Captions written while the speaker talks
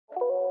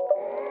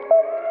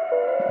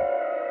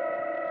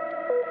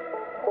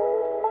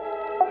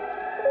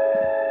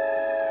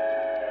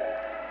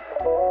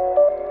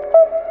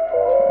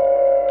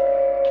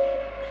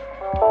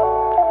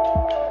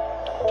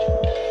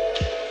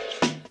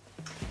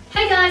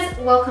Hey guys,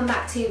 welcome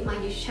back to my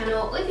YouTube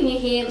channel. If you're new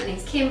here, my name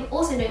is Kim,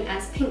 also known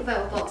as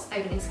PinkVelvetBox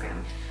over on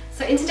Instagram.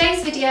 So in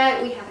today's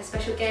video, we have a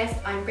special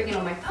guest. I'm bringing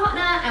on my partner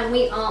and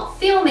we are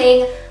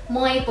filming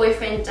My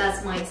Boyfriend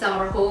Does My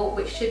Zara haul,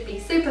 which should be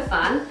super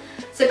fun.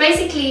 So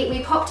basically,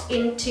 we popped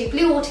into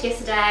Blue Water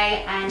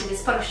yesterday and did a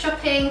spot of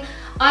shopping.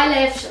 I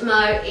left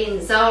Mo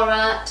in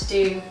Zara to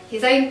do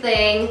his own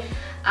thing.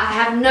 I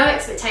have no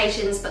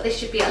expectations, but this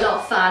should be a lot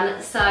of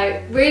fun.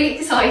 So really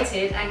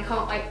excited and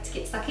can't wait to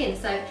get stuck in.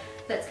 So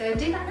let's go and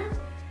do that now.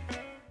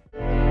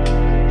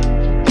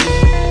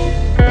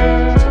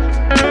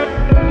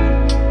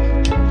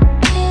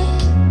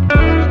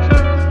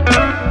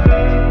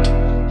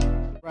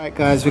 Right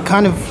guys, we're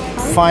kind of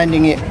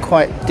finding it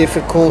quite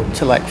difficult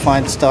to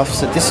find stuff.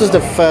 So this was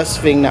the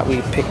first thing that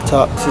we picked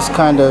up. This is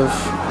kind of,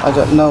 I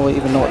don't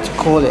even know what to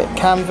call it.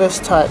 Canvas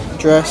type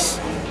dress,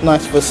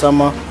 nice for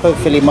summer.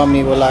 Hopefully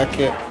mummy will like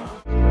it.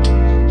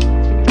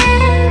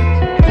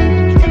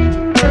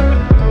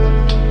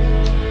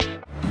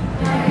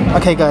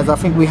 Okay guys, I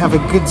think we have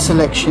a good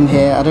selection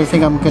here. I don't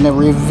think I'm going to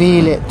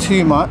reveal it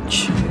too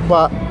much.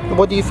 But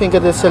what do you think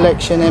of the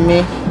selection,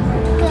 Emmy?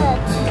 Good.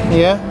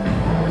 Yeah?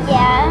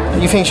 Yeah.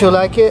 You think she'll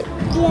like it?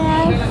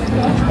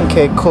 Yeah.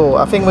 Okay, cool.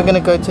 I think we're going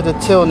to go to the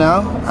till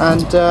now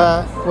and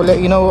we'll let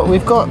you know what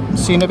we've got.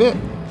 See you in a bit.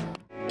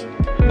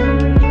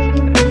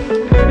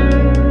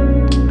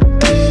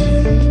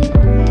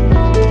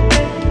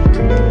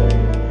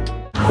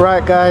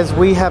 Right guys,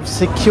 we have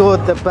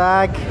secured the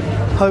bag.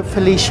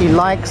 Hopefully she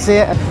likes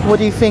it. What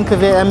do you think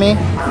of it, Emmy?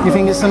 You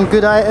think it's some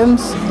good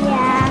items?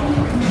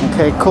 Yeah.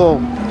 Okay, cool.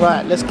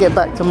 Right, let's get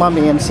back to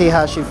mummy and see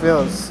how she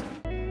feels.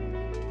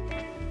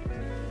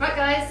 Right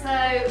guys,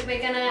 so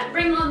we're gonna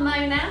bring on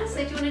Mo now.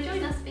 So do you want to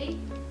join us, B?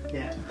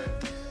 Yeah.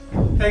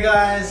 Hey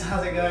guys,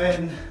 how's it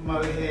going?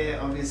 Mo here.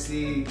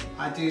 Obviously,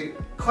 I do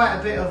quite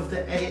a bit of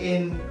the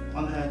editing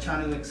on her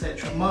channel,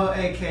 etc. Mo,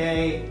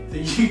 aka the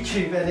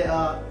YouTube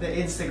editor, the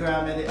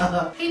Instagram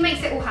editor. He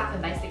makes it all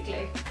happen,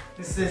 basically.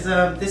 This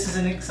is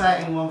an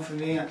exciting one for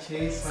me,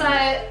 actually. So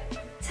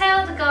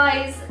tell the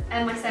guys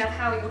and myself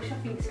how your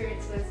shopping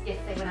experience was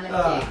yesterday when I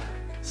left you.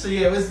 So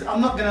yeah, I'm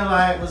not gonna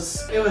lie, it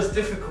was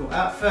difficult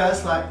at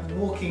first.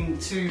 Walking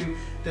to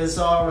the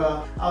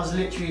Zara, I was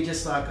literally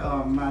just like,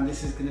 oh man,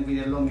 this is gonna be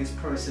the longest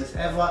process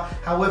ever.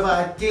 However,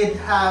 I did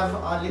have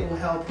our little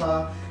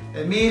helper,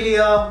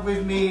 Amelia,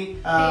 with me.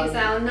 Who's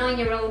our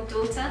 9-year-old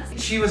daughter.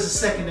 She was a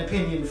second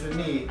opinion for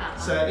me.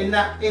 So in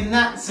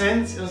that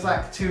sense, it was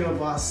like two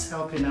of us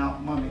helping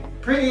out mummy.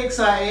 Pretty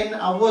exciting.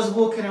 I was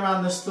walking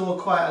around the store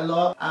quite a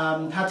lot.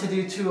 Had to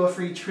do 2 or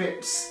 3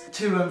 trips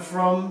to and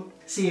from.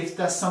 See if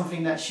that's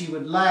something that she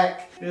would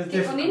like. It was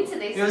difficult. I'm into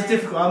this. It was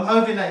difficult. I'm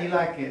hoping that you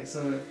like it.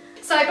 So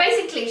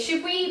basically,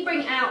 should we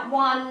bring out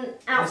one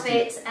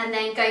outfit and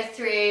then go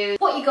through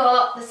what you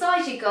got, the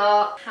size you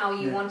got, how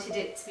you wanted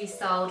it to be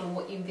styled, or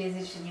what you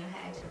envisaged in your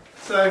head?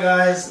 So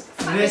guys,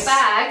 this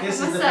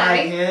is the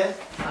bag here,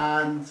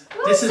 and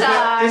this is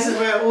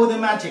where all the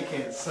magic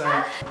is. So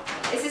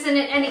this isn't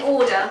in any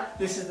order.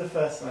 This is the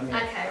first one. Yeah.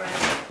 Okay,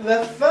 right.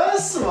 The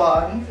first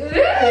one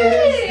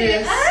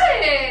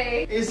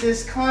is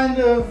this kind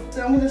of,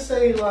 I'm gonna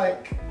say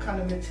kind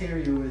of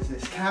material is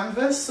this?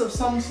 Canvas of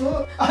some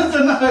sort? I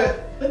don't know.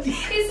 It's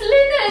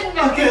linen!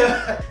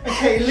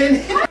 Okay,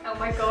 linen. Oh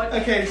my god,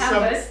 okay,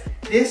 canvas. So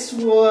this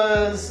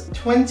was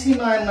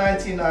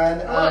 $29.99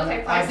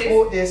 and I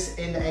bought this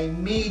in a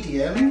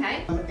medium.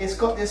 Okay. It's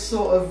got this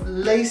sort of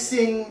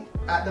lacing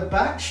at the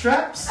back,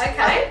 straps.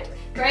 Okay,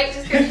 great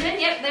description.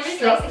 Yep, there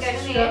is lacing going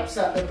on here. Straps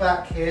at the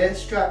back here,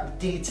 strap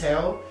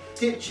detail,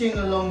 stitching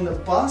along the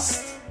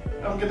bust,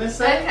 I'm gonna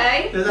say.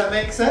 Okay. Does that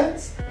make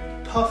sense?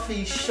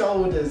 Puffy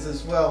shoulders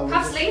as well.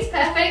 Puff sleeves,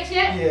 perfect,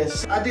 yeah.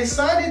 Yes. I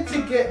decided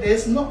to get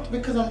this, not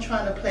because I'm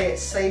trying to play it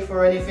safe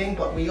or anything,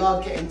 but we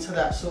are getting to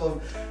that sort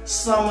of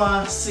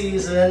summer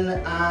season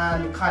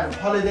and kind of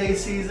holiday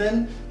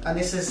season. And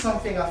this is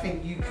something I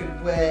think you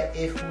could wear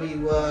if we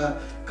were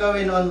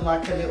going on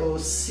a little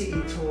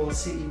city tour,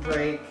 city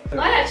break.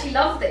 I actually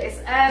love this.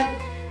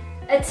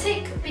 A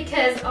tick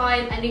because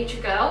I'm a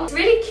neutral girl. It's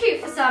really cute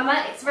for summer.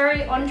 It's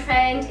very on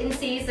trend in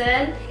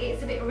season.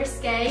 It's a bit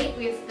risque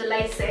with the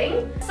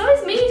lacing.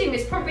 Size medium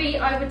is probably,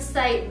 I would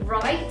say,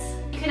 right.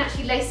 You can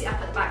actually lace it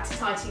up at the back to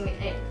tighten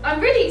it. I'm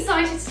really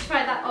excited to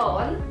try that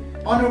on.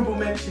 Honourable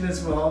mention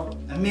as well,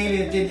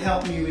 Amelia did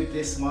help me with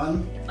this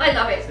one. I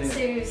love it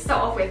to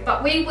start off with,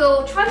 but we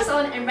will try this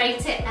on and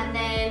rate it, and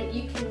then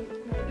you can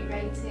maybe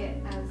rate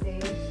it as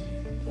in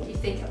what you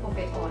think of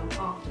it on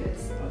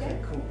afterwards. Okay,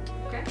 cool.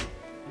 Okay.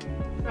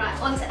 Right,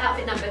 on to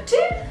outfit number 2.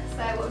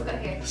 So what we've got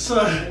here? So,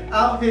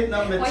 outfit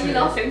number 2. Why are you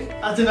laughing?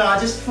 I don't know, I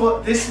just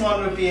thought this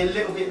one would be a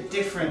little bit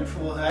different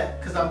for her,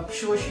 because I'm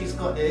sure she's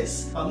got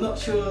this. I'm not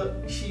sure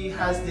she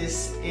has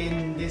this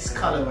in this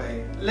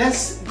colourway.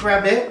 Let's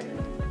grab it.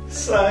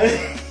 So...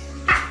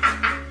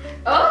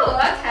 Oh,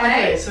 okay.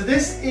 Okay, so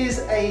this is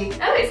a...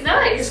 Oh, it's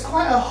nice. It's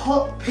quite a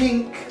hot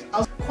pink,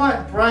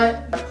 quite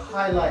bright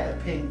highlighter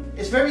pink.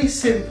 It's very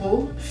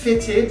simple,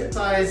 fitted,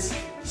 size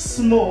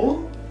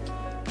small.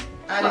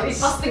 And might be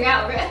busting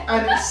out of it.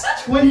 And it's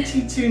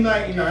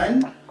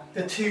 $22.99.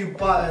 The two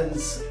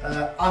buttons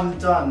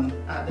undone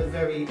at the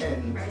very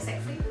end. Very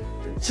sexy.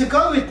 To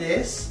go with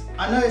this,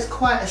 I know it's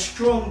quite a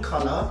strong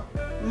colour.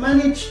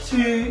 Managed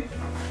to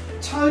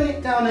tone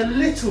it down a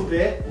little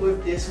bit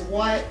with this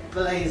white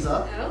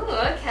blazer.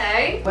 Oh,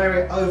 okay.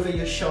 Wear it over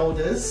your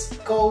shoulders.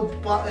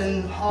 Gold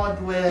button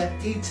hardware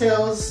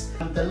details.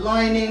 The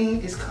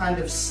lining is kind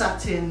of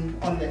satin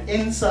on the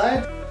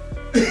inside.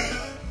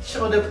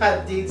 Shoulder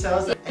pad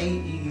details,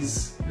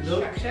 80s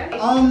look. Structure.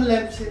 Arm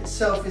length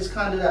itself is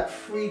kind of that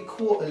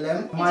 3/4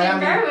 length. You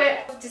didn't know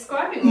it.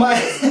 Describing you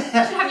should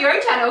have your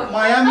own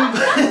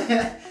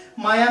channel.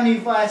 Miami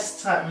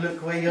Vice type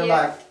look where you're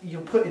like, you're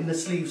putting the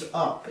sleeves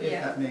up, if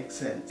that makes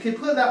sense. You could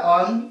put that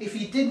on. If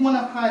you did want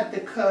to hide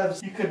the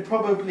curves, you could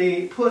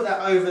probably put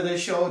that over the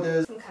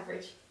shoulders. Some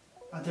coverage.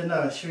 I don't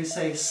know, should we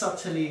say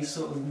subtly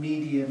sort of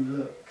medium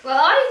look? Well,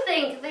 I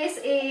think this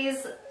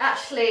is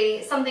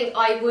actually something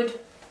I would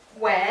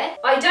wear.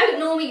 I don't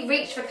normally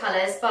reach for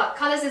colours, but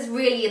colours is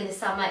really in the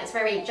summer. It's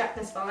very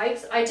Jackness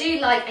vibes. I do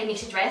like a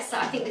knitted dress, so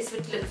I think this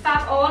would look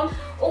fab on.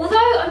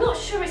 Although I'm not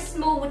sure a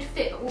small would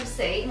fit, but we'll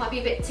see. It might be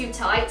a bit too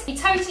tight. You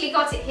totally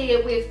got it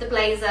here with the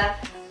blazer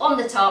on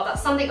the top.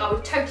 That's something I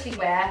would totally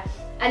wear.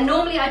 And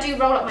normally I do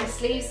roll up my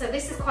sleeves, so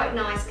this is quite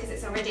nice because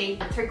it's already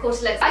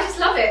 3/4 length. I just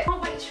love it. I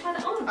can't wait to try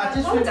that on. I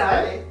just well feel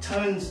done. like it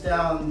tones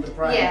down the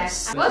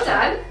brightness. Yeah, well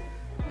done.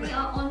 We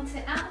are on to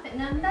outfit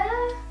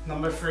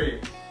number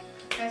 3.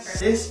 Go for it.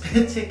 This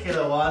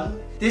particular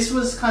one, this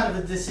was kind of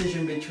a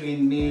decision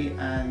between me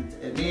and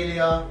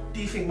Amelia.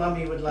 Do you think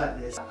Mummy would like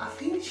this? I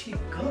think she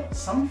got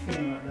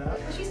something like that.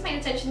 Well, she's paying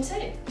attention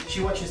too. She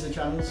watches the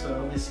channel, so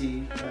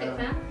obviously Big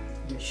fan.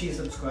 she's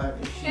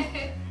subscribed.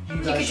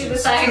 You You guys could do should the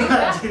same.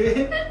 subscribe to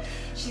it.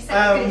 She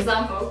set a good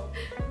example.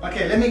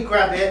 Okay, let me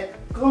grab it.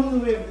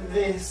 Gone with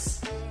this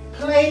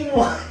plain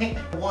white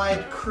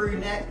wide crew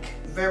neck,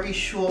 very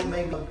short,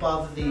 maybe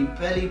above the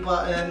belly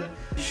button.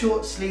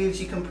 Short sleeves,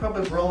 you can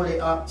probably roll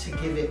it up to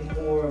give it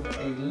more of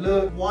a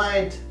look.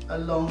 Wide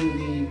along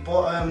the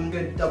bottom,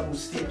 good double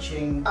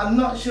stitching. I'm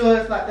not sure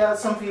if like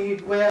that's something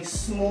you'd wear. It's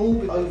small,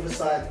 but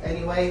oversized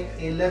anyway.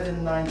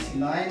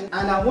 $11.99.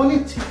 And I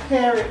wanted to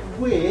pair it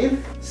with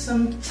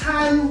some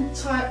tan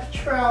type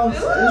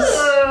trousers.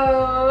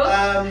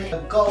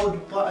 A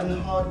gold button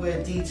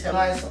hardware detail,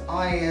 nice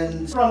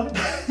ironed front.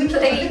 And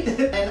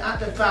at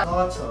the back,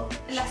 garter.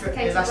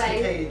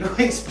 Elasticated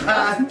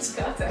waistband.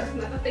 Garter,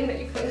 another thing that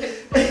you put in.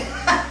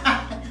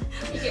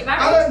 You get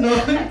married? I don't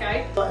know.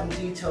 Okay. Button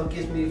detail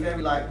gives me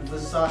very like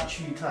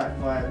Versace type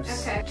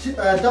vibes.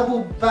 Okay.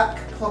 Double back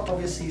pocket,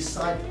 obviously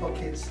side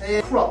pockets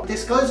here. Crop.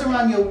 This goes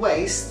around your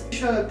waist.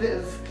 Show a bit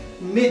of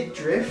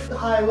midriff.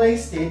 High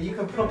waisted, you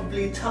can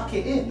probably tuck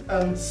it in.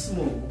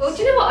 Small. Well,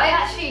 do you know what? I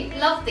actually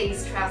love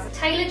these trousers.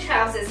 Tailored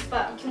trousers,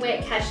 but you can wear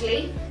it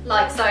casually,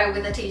 like so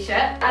with a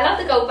t-shirt. I love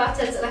the gold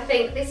buttons, and I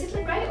think this would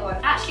look great on.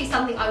 Actually,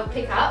 something I would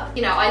pick up.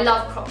 You know, I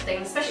love crop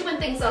things, especially when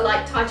things are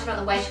like tight around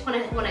the waist. You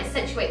want to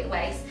accentuate the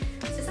waist.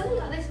 So something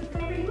like this would go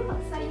really well.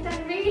 So you've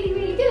done really,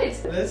 really good.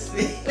 Let's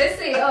see. Let's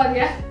see it on,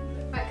 yeah.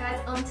 Right, guys,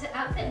 on to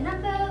outfit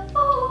number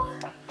 4.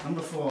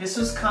 Number 4. This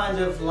was kind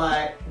of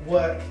like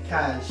work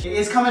cash. It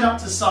is coming up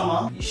to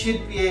summer. You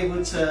should be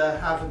able to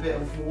have a bit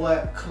of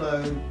work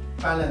clothes,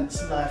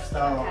 balanced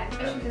lifestyle. Okay,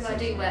 especially because I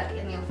do work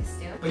in the office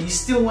still. But you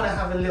still want to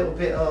have a little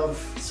bit of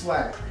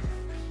swag.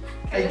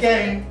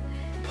 Again,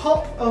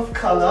 pop of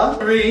colour,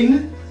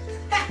 green.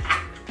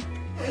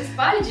 What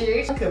inspired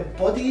you? Like a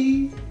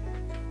body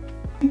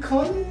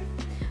con?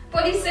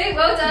 Bodysuit,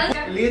 well done.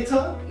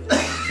 Leotard?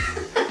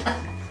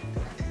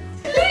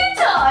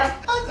 Leotard!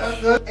 I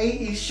don't know.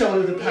 80s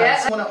shoulder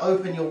pads. You want to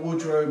open your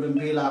wardrobe and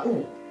be like,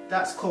 oh,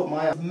 that's caught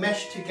my eye.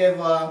 Meshed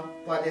together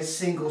by this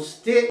single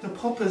stick. The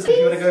poppers, if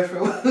you want to go for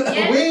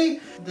a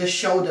wee. The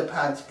shoulder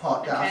pads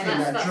part that I think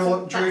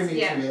that drew me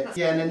to it.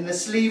 Yeah, and then the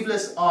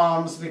sleeveless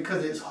arms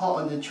because it's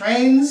hot on the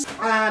trains.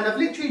 And I've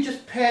literally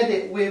just paired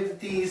it with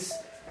these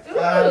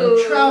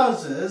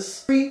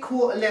trousers,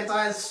 3/4 length,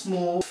 size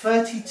small,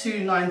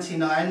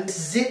 $32.99.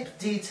 Zip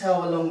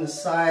detail along the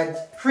side,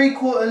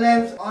 3/4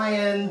 length,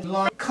 iron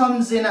line,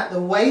 comes in at the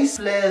waist,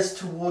 flares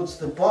towards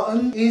the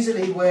bottom.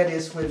 Easily wear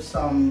this with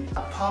some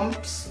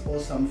pumps or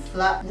some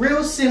flat.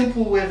 Real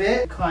simple with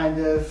it, kind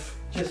of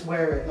just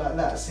wear it like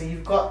that. So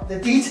you've got the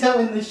detail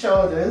in the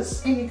shoulders.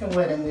 I think you can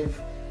wear them with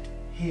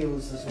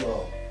heels as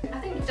well. I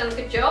think you've done a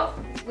good job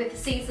with the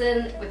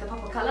season, with the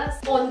pop of colours.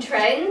 On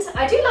trend.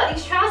 I do like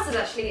these trousers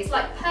actually. It's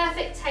like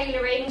perfect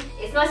tailoring.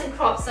 It's nice and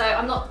cropped, so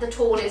I'm not the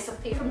tallest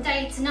of people from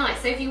day to night.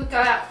 So if you would go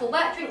out for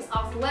work drinks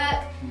after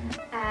work,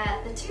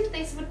 the two of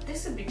these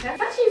this would be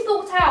perfect. Actually, you've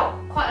thought out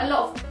quite a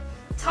lot of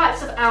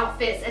types of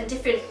outfits and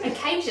different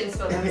occasions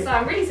for them, so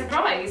I'm really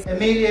surprised.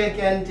 Amelia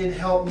again did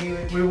help me.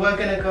 We were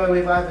going to go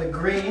with either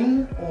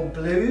green or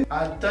blue.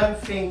 I don't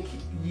think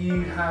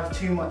you have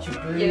too much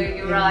of blue.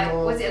 You're right.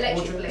 Was it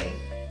electric blue?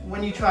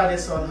 When you try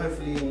this on,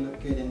 hopefully it'll look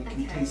good and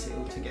you can piece it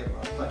all together.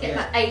 But get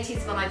that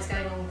 80s vibes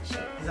going on with the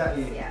shirt.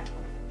 Exactly. Yeah.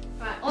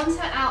 Right, on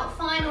to our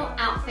final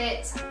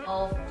outfit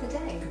of the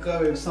day.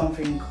 Go with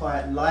something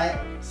quite light,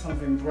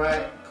 something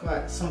bright,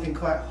 something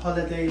quite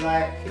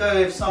holiday-like. Go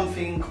with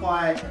something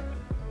quite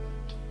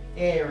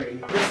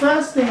airy. The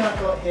first thing I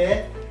got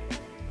here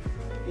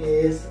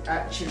is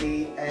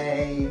actually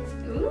a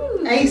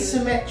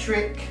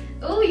asymmetric.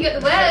 Oh, you got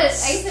the word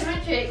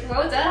asymmetric.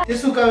 Well done.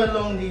 This will go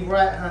along the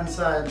right hand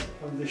side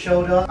of the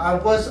shoulder. I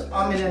was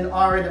umming and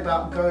ahhing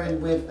about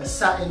going with a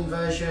satin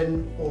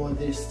version or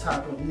this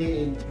type of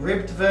knitted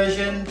ribbed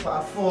version, but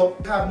I thought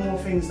I have more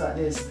things like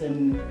this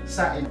than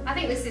satin. I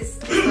think this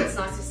looks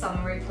nice with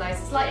summery clothes.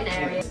 It's light and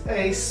airy. It's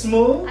a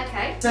small,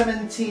 okay.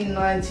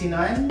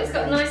 $17.99. It's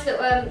got a nice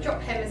little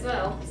drop hem as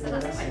well, so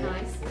that's quite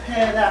nice.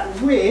 Pair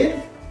that with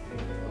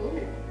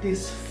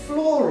this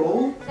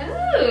floral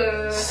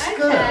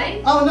skirt.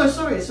 Okay. Oh no,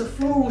 sorry, it's a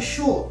floral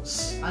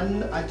shorts.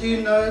 And I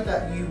do know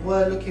that you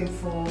were looking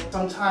for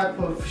some type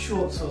of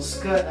shorts or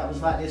skirt that was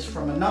like this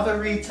from another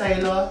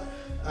retailer.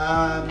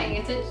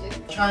 Paying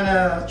attention. Trying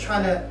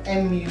to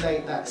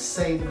emulate that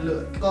same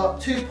look.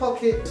 Got two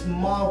pockets,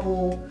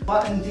 marble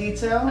button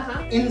detail.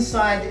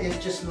 Inside is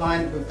just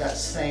lined with that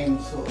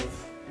same sort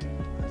of,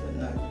 I don't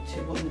know,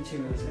 what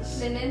material is this?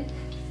 Linen.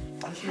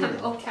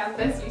 Or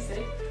canvas, you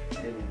say.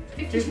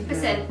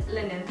 50%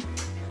 linen.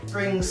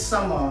 Spring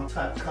summer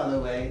type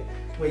colourway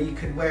where you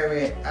could wear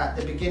it at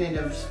the beginning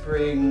of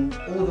spring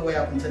all the way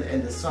up until the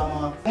end of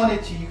summer. If you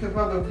wanted to, you could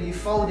probably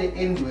fold it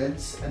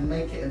inwards and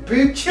make it a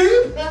boob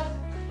tube.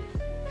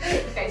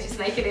 Okay, just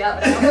making it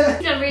up now.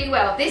 You've done really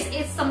well. This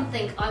is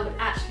something I would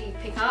actually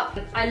pick up.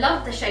 I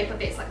love the shape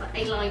of it. It's like an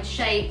A-line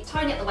shape,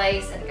 tiny at the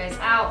waist and it goes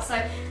out. So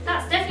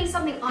that's definitely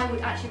something I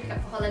would actually pick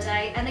up for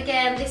holiday. And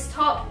again, this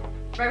top,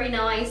 very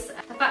nice.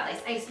 The fact that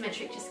it's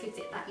asymmetric just gives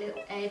it that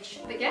little edge.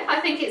 But yeah,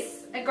 I think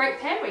it's a great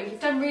pairing. You've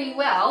done really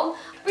well.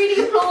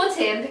 Really applaud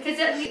him because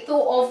he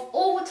thought of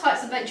all the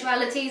types of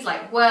eventualities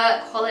like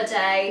work,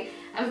 holiday,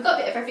 and we've got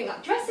a bit of everything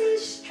like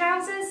dresses,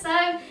 trousers,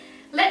 so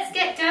let's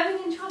get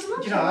going and try them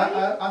on. You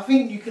know, I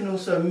think you can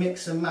also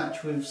mix and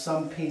match with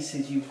some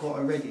pieces you've got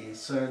already.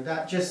 So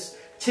that just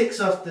ticks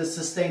off the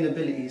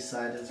sustainability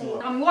side as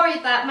well. I'm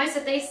worried that most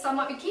of these I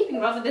might be keeping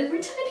rather than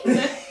returning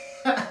them.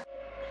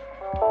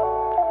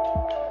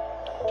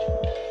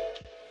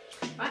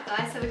 Right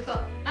guys, so we've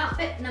got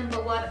outfit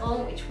number 1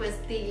 on, which was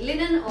the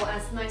linen, or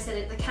as Mo said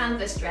it, the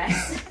canvas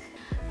dress.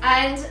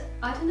 And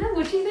I don't know,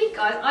 what do you think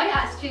guys? I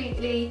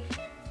actually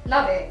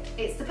love it.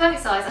 It's the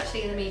perfect size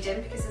actually in the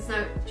medium because there's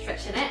no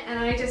stretch in it, and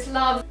I just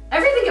love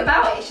everything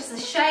about it. It's just a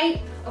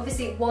shape.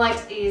 Obviously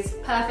white is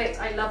perfect.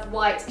 I love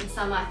white in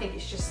summer. I think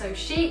it's just so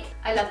chic.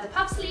 I love the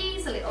puff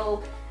sleeves, a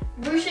little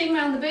ruching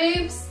around the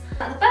boobs.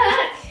 At the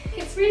back,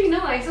 it's really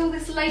nice. All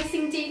this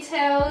lacing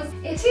details.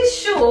 It is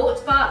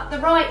short, but the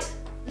right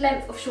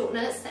length of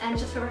shortness, and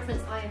just for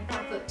reference I am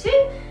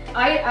 5'2".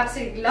 I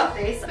absolutely love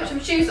this. Put some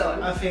shoes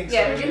on. I think so.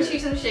 Yeah, we're going to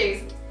choose some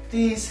shoes.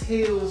 These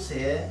heels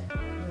here,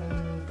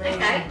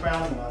 beige and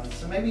brown ones,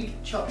 so maybe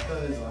chop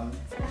those on.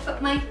 So I've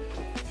got my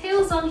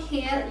heels on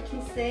here that you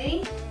can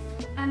see,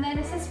 and then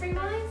accessory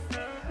wise,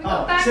 we've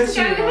got a bag to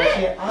go with it.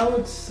 Here, I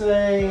would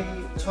say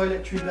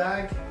toiletry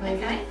bag,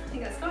 maybe. Okay, I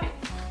think that's great.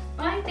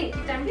 I think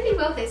you've done really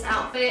well with this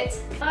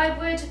outfit. I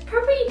would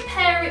probably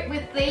pair it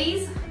with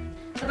these.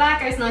 The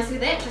bag goes nice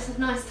with it, just a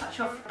nice touch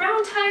of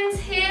brown tones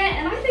here,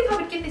 and I think I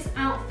would give this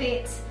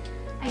outfit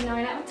a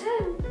 9 out of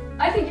 10.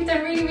 I think you've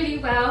done really, really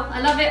well.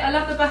 I love it, I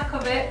love the back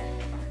of it.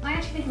 I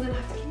actually think I'm going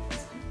to have to keep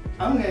this one.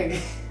 I'm going to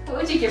What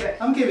would you give it?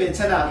 I'm giving it a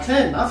 10 out of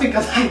 10. I think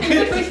I've done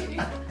good.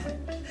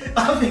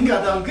 I think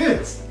I've done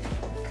good.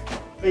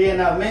 But yeah,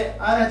 no,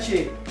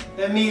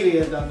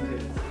 Amelia done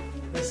good.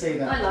 Let's say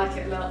that. I like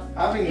it a lot.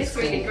 I think it's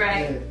really cool.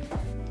 great.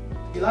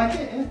 Yeah. You like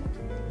it? Yeah?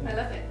 I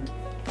love it.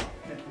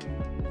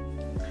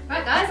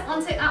 Right guys,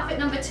 on to outfit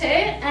number 2,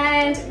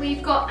 and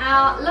we've got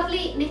our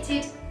lovely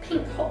knitted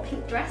pink, hot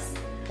pink dress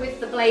with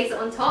the blazer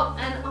on top,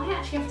 and I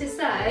actually have to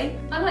say,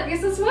 I like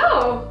this as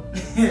well. I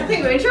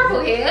think we're in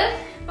trouble here.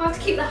 I have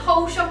to keep the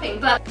whole shopping,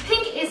 but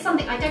pink is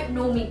something I don't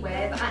normally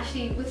wear, but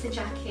actually with the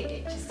jacket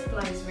it just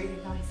flows really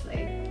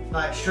nicely.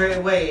 Like straight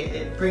away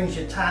it brings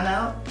your tan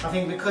out. I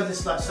think because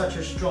it's like such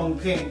a strong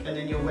pink and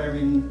then you're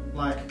wearing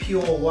like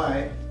pure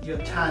white, your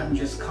tan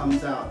just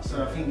comes out.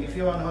 So I think if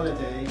you're on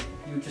holiday,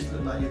 you just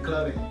look like you're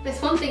glowing.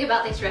 There's one thing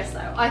about this dress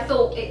though. I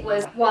thought it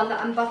was one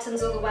that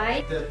unbuttons all the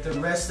way. The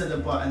rest of the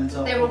buttons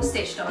are they're all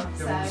stitched on.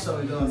 They're all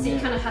sewed on. So you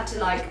kind of had to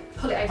like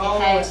pull it over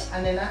your head.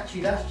 And then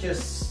actually that's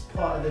just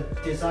part of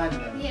the design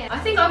then. Yeah, I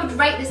think I would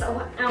rate this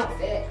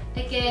outfit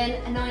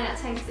again a 9 out of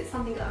 10 because it's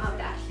something that I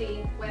would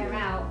actually wear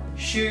out.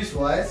 Shoes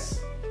wise,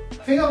 I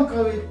think I'll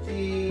go with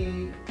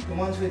the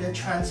ones with a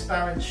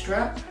transparent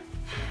strap.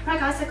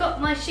 Right guys, I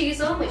got my shoes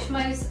on, which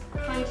Mo's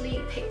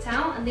kindly picked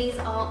out, and these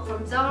are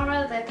from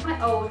Zara. They're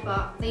quite old,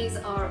 but these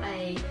are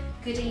a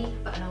goodie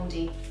but an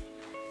oldie.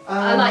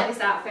 I like this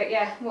outfit,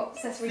 yeah. What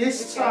accessory?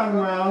 This time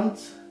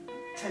round,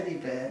 teddy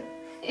bear.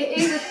 It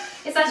is.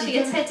 It's actually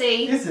a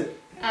teddy. Is it?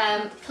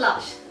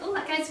 Plush. Oh,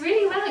 that goes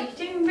really well. You're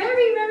doing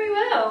very, very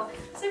well.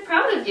 I'm so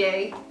proud of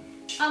you.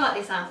 I like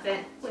this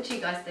outfit. What do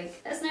you guys think?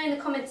 Let us know in the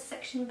comments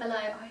section below.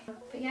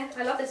 But yeah,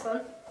 I love this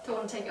one. Don't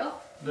want to take it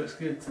off. Looks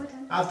good. Well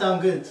done. I've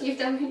done good. You've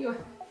done really well.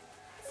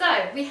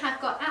 So we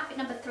have got outfit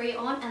number 3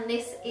 on, and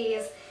this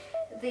is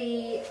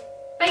the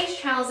beige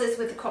trousers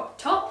with the crop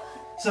top.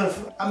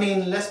 So, I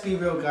mean, let's be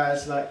real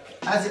guys, like,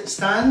 as it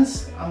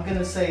stands, I'm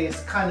gonna say it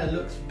kind of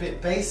looks a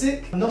bit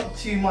basic, not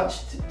too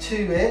much to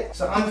it.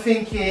 So I'm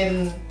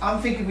thinking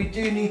we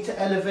do need to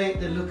elevate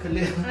the look a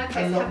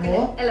lot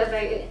more.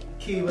 Elevate it.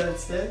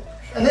 Keywords there.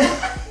 And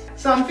then,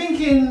 so I'm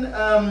thinking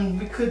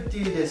we could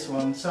do this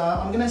one. So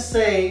I'm gonna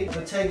say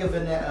Bottega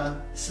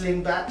Veneta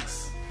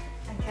slingbacks.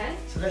 Okay.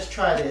 So let's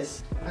try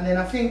this. And then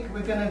I think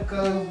we're gonna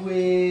go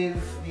with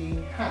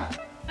the hat.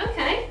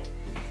 Okay.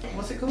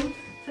 What's it called?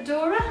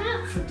 Fedora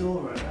hat.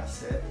 Fedora,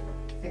 that's it.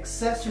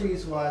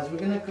 Accessories wise, we're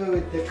gonna go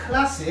with the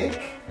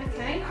classic.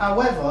 Okay.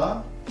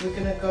 However, we're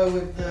gonna go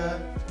with the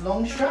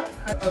long strap,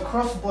 a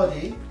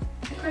crossbody.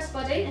 A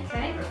crossbody,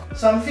 okay.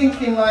 So I'm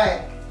thinking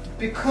like,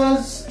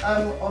 because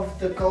of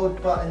the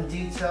gold button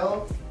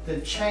detail,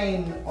 the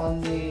chain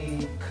on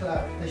the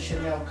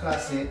Chanel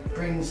Classic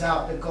brings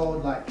out the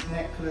gold like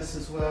necklace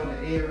as well,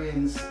 the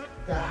earrings,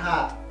 the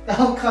hat. The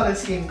whole colour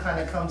scheme kind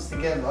of comes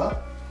together.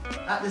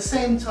 At the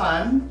same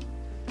time,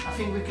 I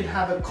think we could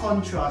have a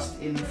contrast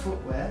in the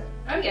footwear.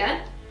 Oh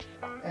yeah.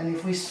 And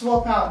if we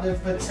swap out the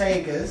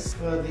Bottegas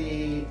for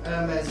the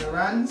Hermes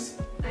Orans.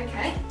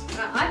 Okay.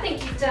 I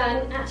think you've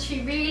done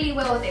actually really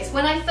well with this.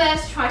 When I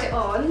first tried it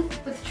on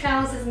with the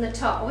trousers and the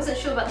top, I wasn't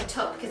sure about the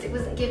top because it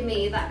wasn't giving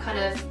me that kind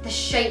of the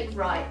shape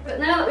right. But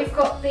now that we've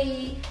got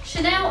the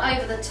Chanel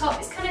over the top,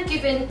 it's kind of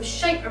given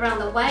shape around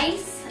the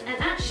waist. And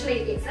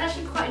actually, it's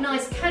actually quite a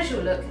nice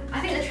casual look. I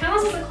think the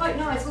trousers are quite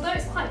nice, although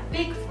it's quite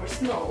big for a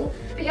small.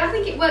 But yeah, I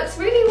think it works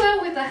really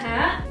well with the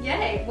hat. Yeah,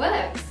 it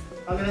works.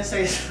 I'm gonna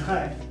say it's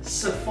like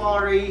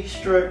safari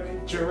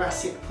stroke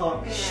Jurassic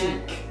Park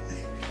chic.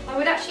 I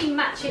would actually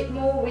match it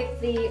more with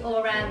the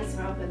Orans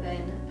rather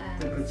than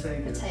the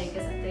Bottegas,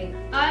 I think.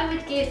 I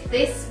would give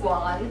this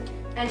one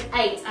an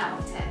 8 out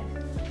of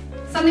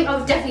 10. Something I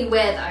would definitely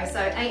wear though, so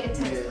 8 and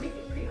 10 is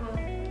pretty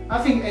high.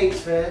 I think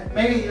 8's fair.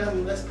 Maybe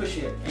let's push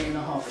it,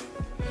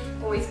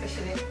 8.5. Always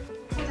pushing it.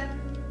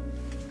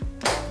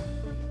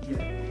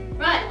 Yeah.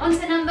 Right, on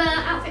to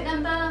outfit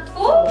number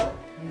 4.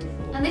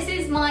 And this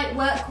is my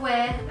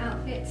workwear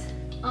outfit.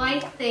 I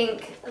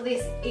think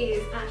this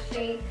is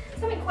actually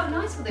something quite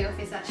nice for the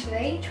office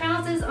actually.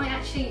 Trousers I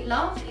actually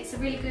love. It's a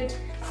really good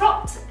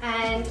cropped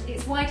and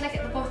it's wide leg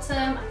at the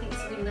bottom. I think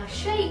it's a really nice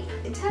shape.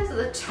 In terms of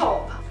the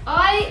top,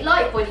 I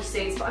like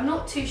bodysuits, but I'm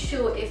not too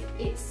sure if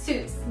it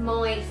suits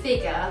my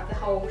figure, the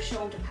whole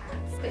shoulder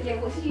pads. But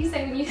yeah, what did you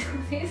say when you saw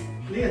this?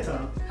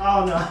 Leotard?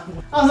 Oh no.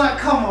 I was like,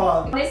 come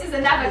on. This is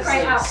another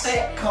great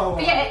outfit. Come on.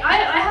 But yeah,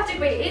 I have to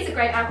agree, it is a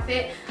great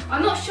outfit.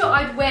 I'm not sure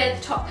I'd wear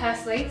the top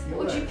personally.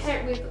 What would you pair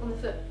it with on the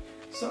foot?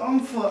 So on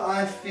foot,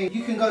 I think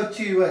you can go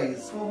 2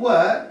 ways. For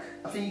work,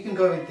 I think you can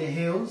go with the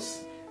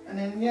heels. And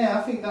then, yeah,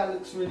 I think that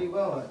looks really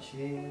well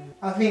actually.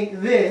 I think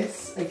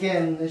this,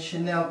 again, the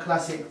Chanel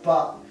Classic,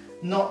 but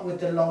not with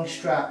the long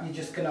strap. You're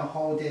just gonna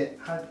hold it.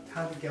 How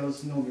do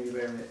girls normally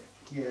wear it?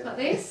 Yeah. Like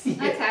this?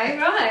 Yeah. Okay,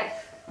 right.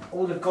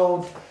 All the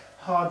gold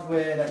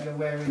hardware that you're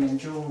wearing and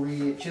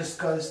jewellery, it just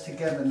goes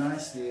together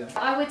nicely.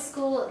 I would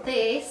score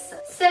this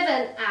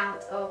 7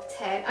 out of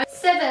 10.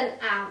 7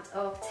 out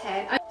of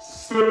 10.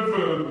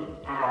 7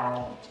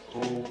 out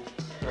of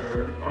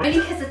 10. Only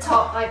because the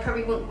top, I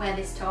probably wouldn't wear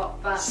this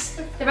top, but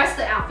the rest of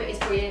the outfit is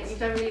brilliant. You've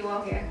done really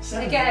well here.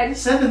 7. Again.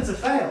 7's a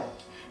fail.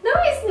 No,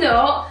 it's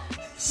not.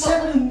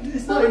 7,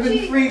 it's not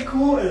even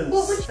 3/4.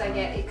 What would you say?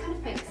 Yeah, it kind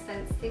of makes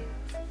sense.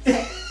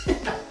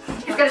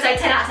 He's going to say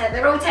 10 out of 10.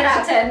 They're all 10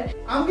 out of 10.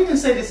 I'm going to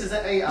say this is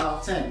an 8 out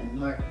of 10.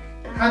 Like,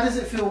 how does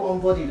it feel on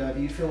body though?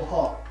 Do you feel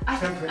hot? I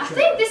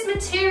think this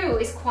material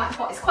is quite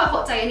hot. It's quite a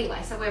hot day anyway,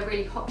 so we're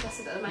really hot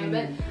dusted at the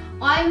moment.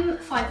 I'm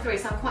 5'3",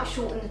 so I'm quite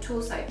short in the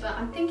torso, but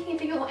I'm thinking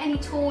if you're any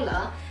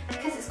taller,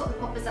 because it's got the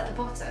poppers at the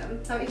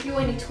bottom, so if you're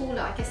any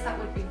taller, I guess that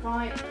would be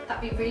right.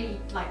 That'd be really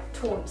like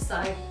taunt,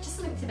 so just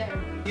something to bear in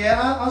mind.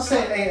 Yeah, I'll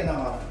say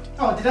 8.5.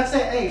 Oh, did I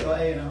say 8 or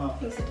 8.5? I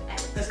think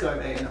it's 8. Let's go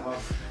with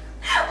 8.5.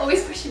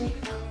 Always pushing you.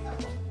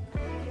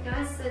 Okay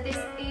guys, so this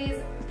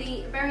is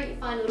the very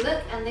final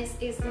look, and this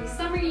is the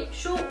summery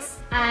shorts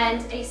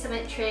and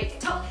asymmetric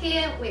top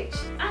here, which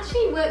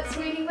actually works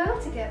really well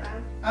together.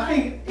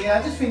 I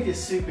just think it's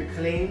super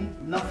clean,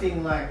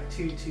 nothing like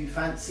too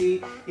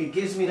fancy. It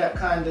gives me that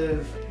kind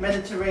of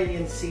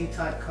Mediterranean Sea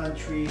type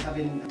country,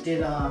 having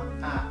dinner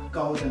at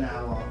golden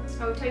hour.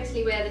 I would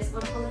totally wear this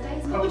on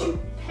holidays. What would you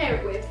pair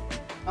it with?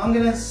 I'm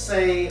gonna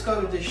say, let's go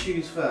with the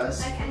shoes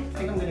first. Okay. I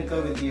think I'm gonna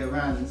go with the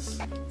Orans.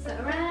 So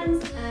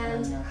Orans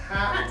and the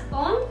hat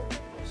on.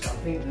 So I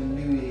think the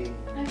Louis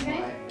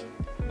Okay.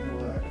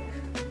 might work.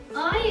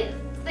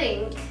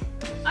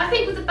 I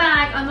think with the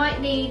bag I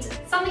might need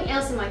something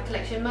else in my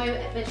collection. Mo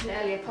mentioned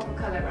earlier pop of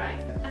colour, right?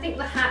 I think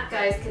the hat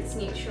goes because it's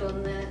neutral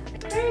and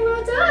the... Very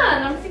well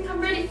done! I think I'm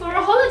ready for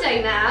a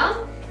holiday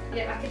now.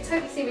 yeah, I could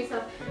totally see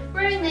myself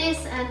wearing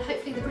this, and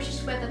hopefully the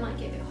British weather might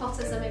get a bit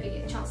hotter, so maybe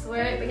get a chance to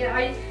wear it. But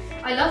yeah,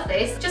 I love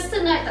this. Just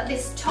to note that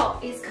this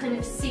top is kind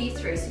of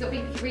see-through, so you've got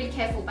to be really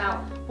careful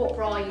about what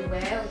bra you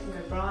wear. You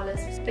can go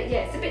braless. But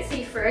yeah, it's a bit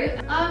see-through.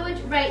 I would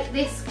rate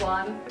this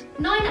one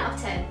 9 out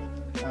of 10.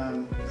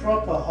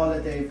 Proper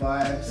holiday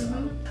vibes.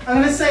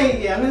 I'm gonna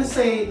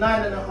say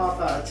 9.5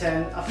 out of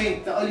 10. I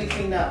think the only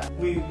thing that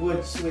we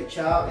would switch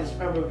out is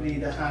probably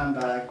the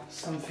handbag.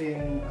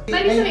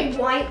 Maybe something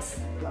white.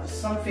 Like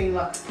something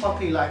like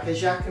poppy, like a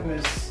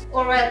Jacquemus.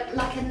 Or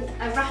like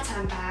a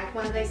rattan bag,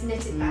 one of those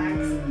knitted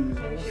bags.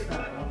 What's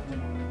that?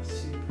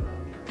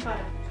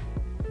 Prada.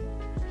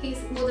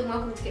 He's more than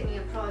welcome to get me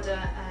a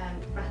Prada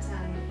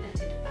rattan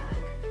knitted bag.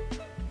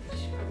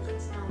 Which probably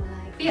looks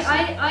marmalade. But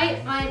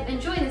yeah, I'm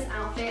enjoying this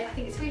outfit. I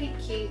think it's really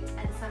cute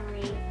and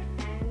summery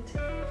and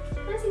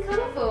nice and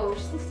colourful.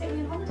 Just need to take me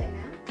on holiday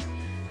now.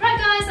 Right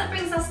guys, that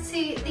brings us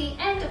to the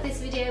end of this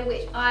video,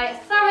 which I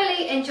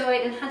thoroughly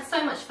enjoyed and had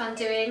so much fun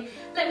doing.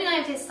 Let me know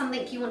if there's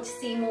something you want to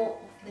see more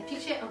of in the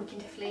future, and we can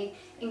definitely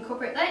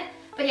incorporate that.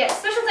 But yeah,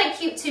 special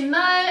thank you to Mo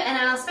and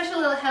our special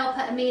little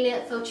helper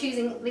Amelia for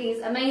choosing these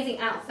amazing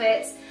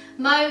outfits.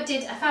 Mo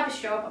did a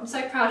fabulous job. I'm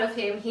so proud of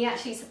him. He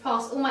actually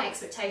surpassed all my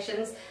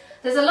expectations.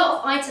 There's a lot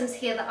of items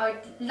here that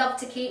I'd love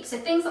to keep. So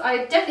things that I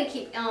would definitely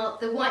keep are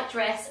the white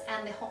dress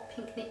and the hot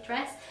pink knit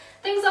dress.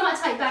 Things I might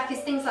take back is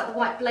things like the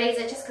white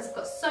blazer, just because I've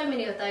got so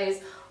many of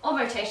those on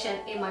rotation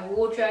in my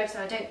wardrobe,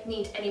 so I don't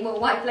need any more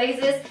white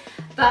blazers.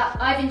 But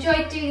I've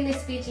enjoyed doing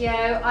this video.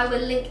 I will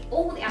link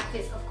all the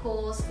outfits, of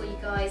course, for you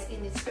guys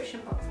in the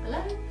description box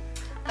below.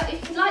 If you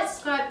could like,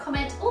 subscribe,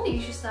 comment, all the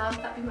usual stuff,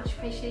 that'd be much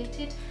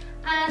appreciated.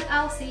 And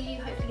I'll see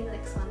you hopefully in the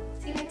next one.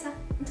 See you later.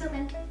 Until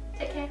then.